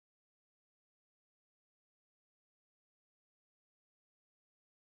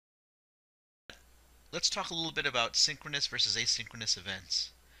Let's talk a little bit about synchronous versus asynchronous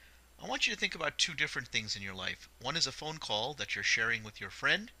events. I want you to think about two different things in your life. One is a phone call that you're sharing with your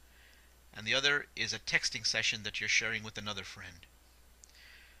friend, and the other is a texting session that you're sharing with another friend.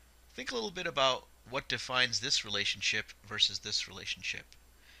 Think a little bit about what defines this relationship versus this relationship.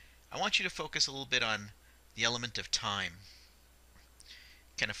 I want you to focus a little bit on the element of time.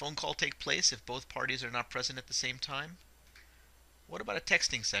 Can a phone call take place if both parties are not present at the same time? What about a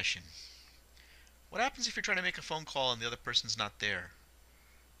texting session? What happens if you're trying to make a phone call and the other person's not there?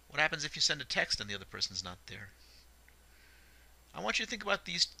 What happens if you send a text and the other person's not there? I want you to think about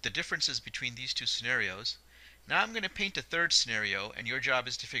the differences between these two scenarios. Now I'm going to paint a third scenario, and your job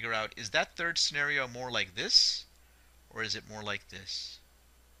is to figure out, is that third scenario more like this, or is it more like this?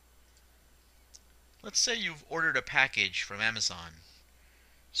 Let's say you've ordered a package from Amazon.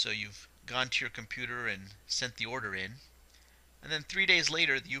 So you've gone to your computer and sent the order in, and then 3 days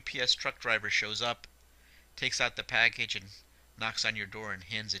later the UPS truck driver shows up, takes out the package and knocks on your door and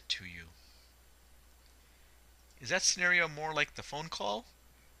hands it to you. Is that scenario more like the phone call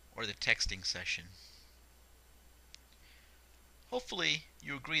or the texting session? Hopefully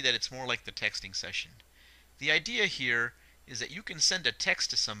you agree that it's more like the texting session. The idea here is that you can send a text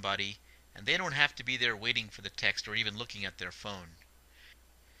to somebody and they don't have to be there waiting for the text or even looking at their phone.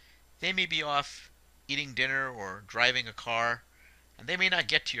 They may be off eating dinner or driving a car, and they may not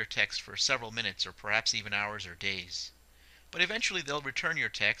get to your text for several minutes or perhaps even hours or days. But eventually they'll return your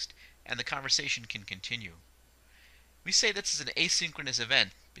text and the conversation can continue. We say this is an asynchronous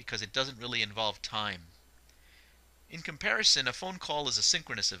event because it doesn't really involve time. In comparison, a phone call is a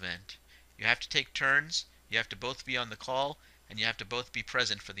synchronous event. You have to take turns, you have to both be on the call, and you have to both be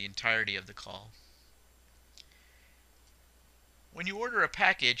present for the entirety of the call. When you order a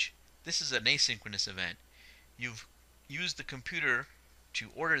package, this is an asynchronous event. You've used the computer to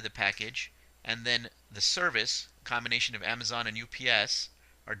order the package, and then the service, a combination of Amazon and UPS,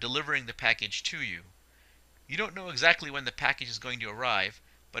 are delivering the package to you. You don't know exactly when the package is going to arrive,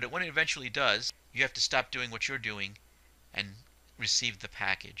 but when it eventually does, you have to stop doing what you're doing and receive the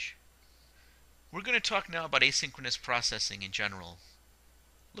package. We're going to talk now about asynchronous processing in general.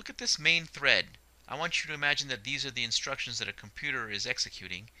 Look at this main thread. I want you to imagine that these are the instructions that a computer is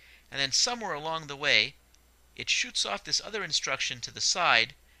executing, and then somewhere along the way it shoots off this other instruction to the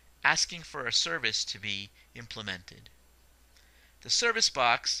side asking for a service to be implemented. The service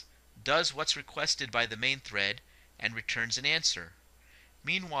box does what's requested by the main thread and returns an answer.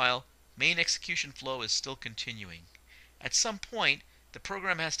 Meanwhile, main execution flow is still continuing. At some point, the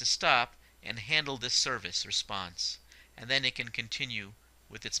program has to stop and handle this service response, and then it can continue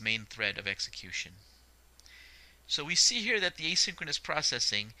with its main thread of execution. So we see here that the asynchronous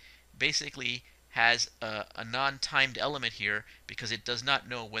processing basically has a non-timed element here because it does not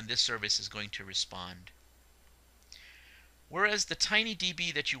know when this service is going to respond. Whereas the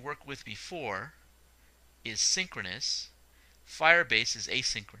TinyDB that you worked with before is synchronous, Firebase is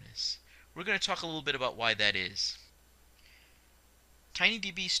asynchronous. We're going to talk a little bit about why that is.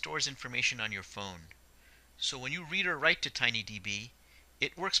 TinyDB stores information on your phone. So when you read or write to TinyDB,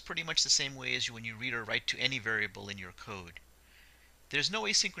 it works pretty much the same way as when you read or write to any variable in your code. There's no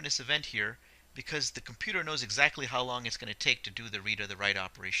asynchronous event here because the computer knows exactly how long it's going to take to do the read or the write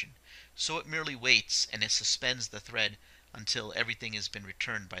operation. So it merely waits and it suspends the thread until everything has been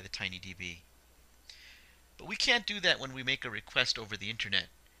returned by the TinyDB. But we can't do that when we make a request over the internet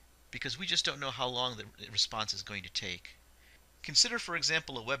because we just don't know how long the response is going to take. Consider, for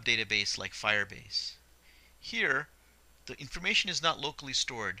example, a web database like Firebase. Here, the information is not locally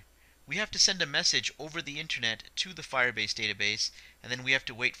stored. We have to send a message over the internet to the Firebase database, and then we have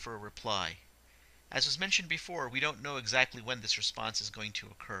to wait for a reply. As was mentioned before, we don't know exactly when this response is going to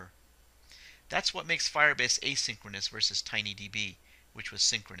occur. That's what makes Firebase asynchronous versus TinyDB, which was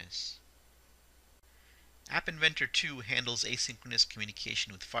synchronous. App Inventor 2 handles asynchronous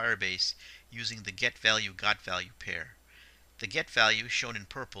communication with Firebase using the getValue-gotValue pair. The getValue, shown in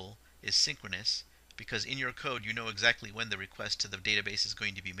purple, is synchronous because in your code you know exactly when the request to the database is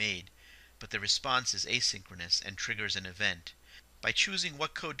going to be made, but the response is asynchronous and triggers an event. By choosing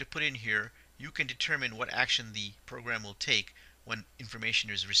what code to put in here, you can determine what action the program will take when information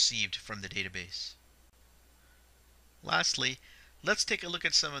is received from the database. Lastly, let's take a look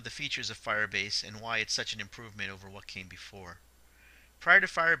at some of the features of Firebase and why it's such an improvement over what came before. Prior to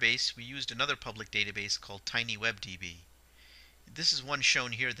Firebase, we used another public database called TinyWebDB. This is one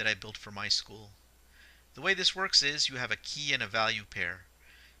shown here that I built for my school. The way this works is you have a key and a value pair.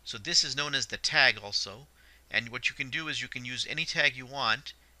 So this is known as the tag also, and what you can do is you can use any tag you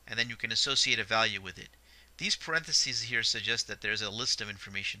want and then you can associate a value with it. These parentheses here suggest that there's a list of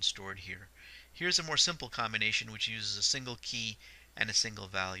information stored here. Here's a more simple combination which uses a single key and a single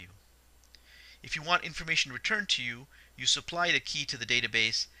value. If you want information returned to you, you supply the key to the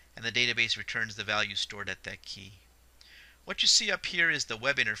database and the database returns the value stored at that key. What you see up here is the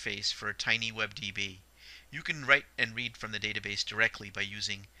web interface for TinyWebDB. You can write and read from the database directly by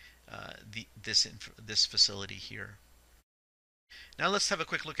using this facility here. Now let's have a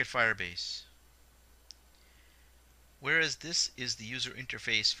quick look at Firebase. Whereas this is the user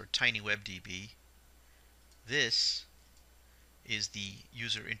interface for TinyWebDB, this is the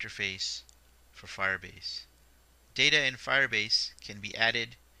user interface for Firebase. Data in Firebase can be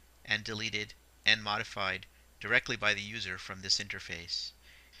added and deleted and modified directly by the user from this interface.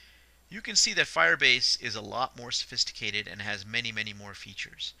 You can see that Firebase is a lot more sophisticated and has many more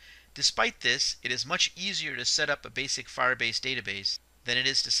features. Despite this, it is much easier to set up a basic Firebase database than it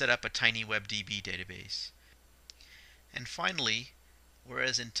is to set up a TinyWebDB database. And finally,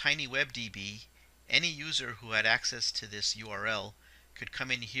 whereas in TinyWebDB, any user who had access to this URL could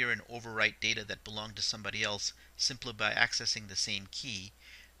come in here and overwrite data that belonged to somebody else simply by accessing the same key,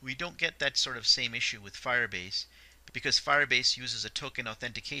 we don't get that sort of same issue with Firebase because Firebase uses a token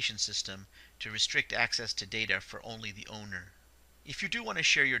authentication system to restrict access to data for only the owner. If you do want to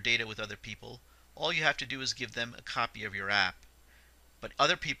share your data with other people, all you have to do is give them a copy of your app. But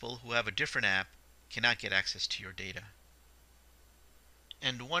other people who have a different app cannot get access to your data.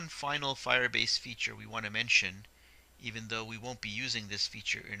 And one final Firebase feature we want to mention, even though we won't be using this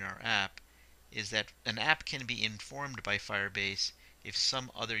feature in our app, is that an app can be informed by Firebase if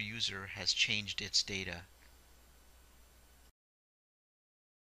some other user has changed its data.